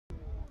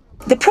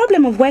The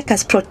problem of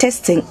workers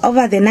protesting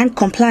over the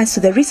non-compliance to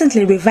the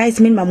recently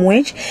revised minimum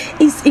wage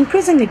is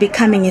increasingly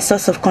becoming a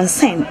source of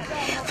concern.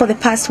 For the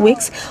past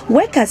weeks,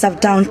 workers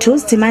have downed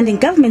tools demanding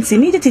government's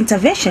immediate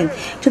intervention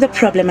to the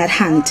problem at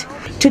hand.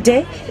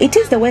 Today, it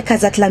is the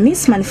workers at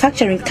Lamise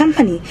Manufacturing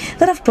Company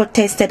that have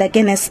protested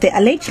against the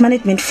alleged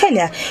management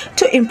failure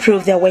to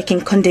improve their working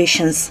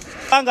conditions.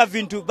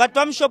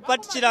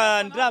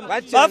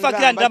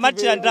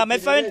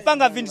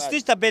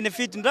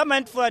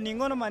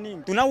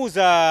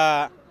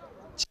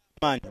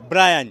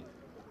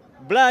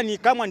 Brian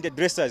come on the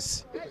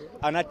dressers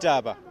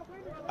anataba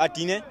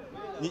atine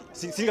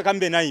singa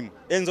kambe naimu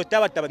enzo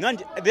taba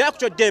the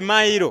actual day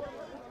mairo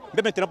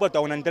mbebe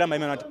tunapota unandira ime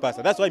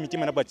natupasa. That's why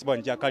mitima nabatibwa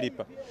nje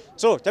akalipa.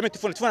 So tame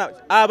tufuna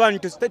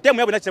abantu temu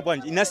yabo natibwa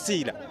nje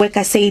inasila.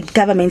 Workers said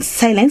government's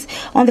silence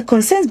on the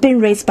concerns being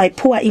raised by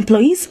poor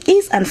employees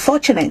is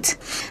unfortunate.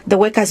 The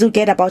workers who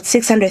get about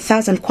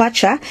 600,000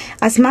 kwacha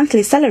as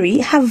monthly salary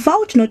have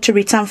vowed not to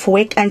return for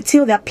work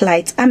until their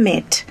plights are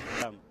met.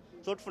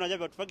 So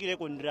tufuna tufagire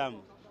ko ndrama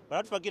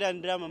baratufagira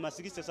ndrama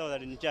masikiste sawa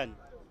nchani.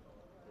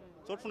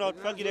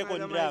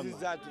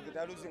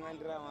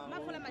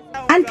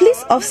 And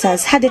police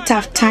officers had a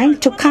tough time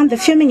to calm the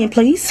fuming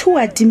employees who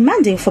are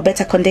demanding for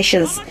better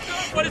conditions.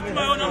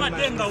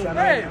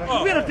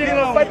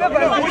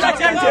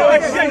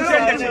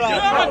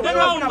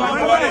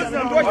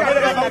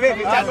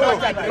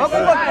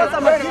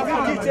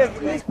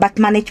 But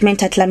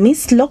management at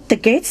Lamise locked the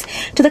gates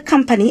to the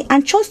company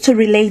and chose to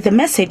relay the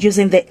message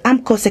using the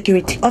AMCO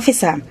security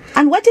officer.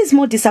 And what is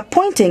more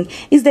disappointing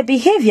is the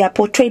behavior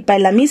portrayed by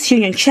Lamise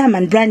Union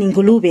Chairman Brian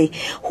Ngulube,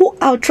 who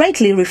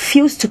outrightly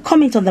refused to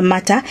comment on the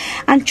matter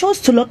and chose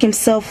to lock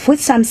himself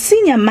with some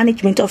senior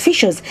management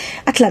officials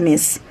at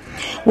Lamise.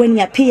 When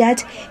he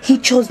appeared, he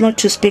chose not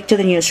to speak to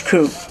the news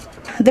crew.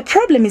 The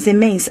problem is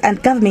immense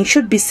and government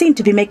should be seen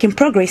to be making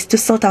progress to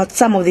sort out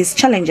some of these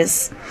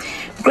challenges.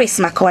 Grace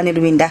Makawane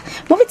Luinda,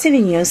 Muv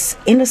TV News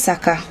in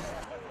Lusaka.